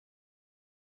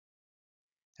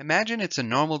Imagine it's a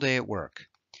normal day at work.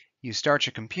 You start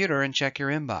your computer and check your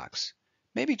inbox.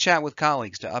 Maybe chat with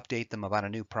colleagues to update them about a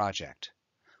new project.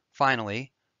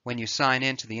 Finally, when you sign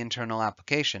into the internal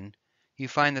application, you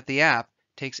find that the app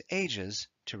takes ages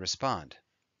to respond.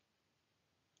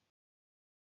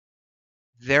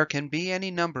 There can be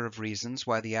any number of reasons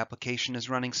why the application is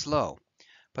running slow,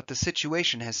 but the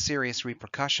situation has serious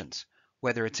repercussions,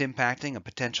 whether it's impacting a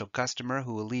potential customer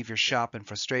who will leave your shop in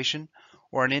frustration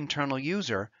or an internal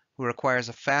user who requires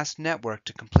a fast network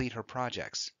to complete her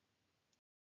projects.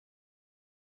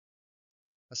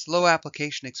 A slow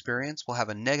application experience will have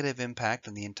a negative impact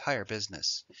on the entire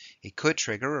business. It could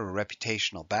trigger a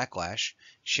reputational backlash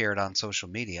shared on social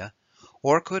media,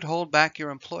 or could hold back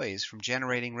your employees from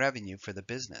generating revenue for the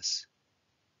business.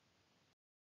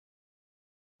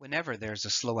 Whenever there's a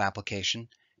slow application,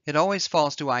 it always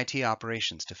falls to IT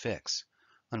operations to fix.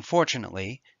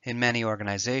 Unfortunately, in many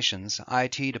organizations,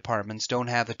 IT departments don't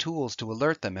have the tools to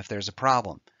alert them if there's a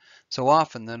problem, so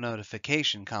often the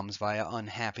notification comes via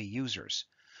unhappy users.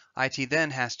 IT then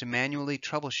has to manually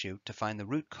troubleshoot to find the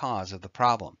root cause of the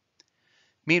problem.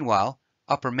 Meanwhile,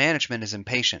 upper management is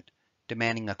impatient,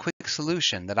 demanding a quick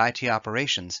solution that IT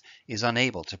operations is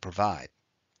unable to provide.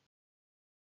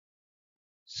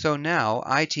 So now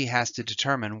IT has to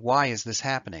determine, why is this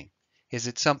happening? Is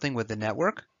it something with the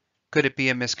network? Could it be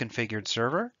a misconfigured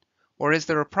server? Or is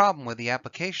there a problem with the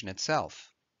application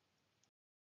itself?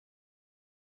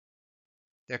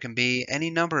 There can be any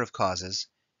number of causes,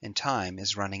 and time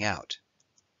is running out.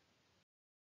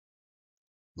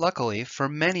 Luckily, for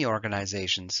many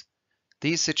organizations,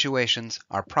 these situations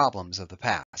are problems of the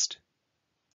past.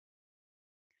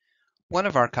 One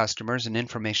of our customers in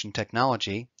information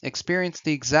technology experienced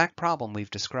the exact problem we've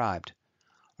described.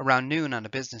 Around noon on a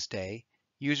business day,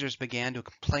 users began to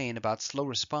complain about slow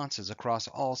responses across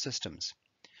all systems.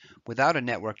 Without a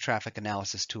network traffic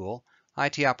analysis tool,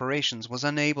 IT operations was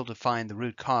unable to find the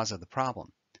root cause of the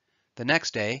problem. The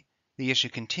next day, the issue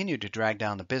continued to drag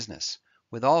down the business,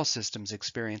 with all systems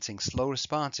experiencing slow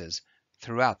responses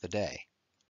throughout the day.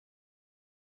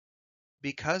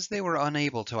 Because they were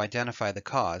unable to identify the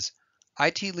cause,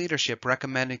 IT leadership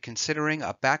recommended considering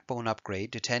a backbone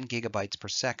upgrade to 10 gigabytes per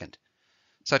second.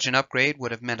 Such an upgrade would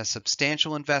have meant a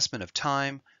substantial investment of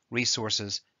time,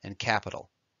 resources, and capital.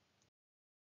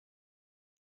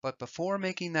 But before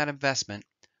making that investment,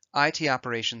 IT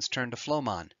operations turned to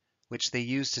Flowmon, which they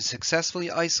used to successfully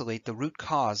isolate the root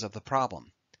cause of the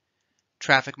problem.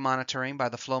 Traffic monitoring by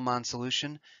the Flowmon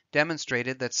solution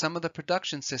demonstrated that some of the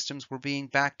production systems were being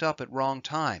backed up at wrong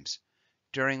times,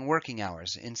 during working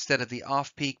hours instead of the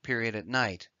off-peak period at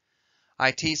night.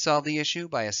 IT solved the issue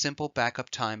by a simple backup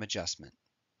time adjustment.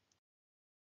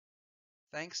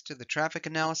 Thanks to the traffic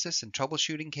analysis and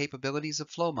troubleshooting capabilities of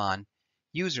Flowmon,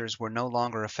 users were no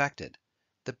longer affected.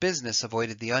 The business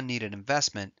avoided the unneeded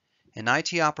investment, and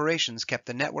IT operations kept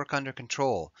the network under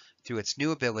control through its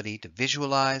new ability to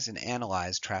visualize and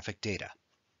analyze traffic data.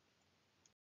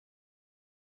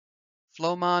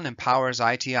 Flowmon empowers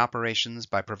IT operations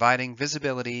by providing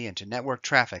visibility into network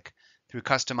traffic through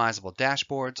customizable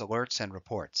dashboards, alerts, and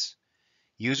reports.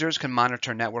 Users can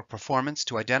monitor network performance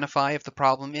to identify if the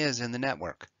problem is in the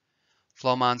network.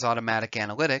 Flowmon's automatic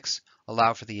analytics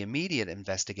allow for the immediate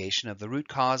investigation of the root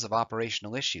cause of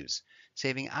operational issues,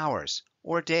 saving hours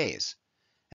or days.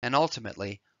 And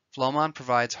ultimately, Flowmon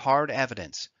provides hard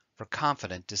evidence for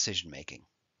confident decision-making.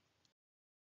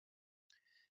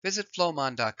 Visit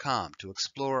Flowmon.com to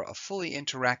explore a fully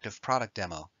interactive product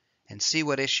demo and see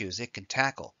what issues it can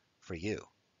tackle for you.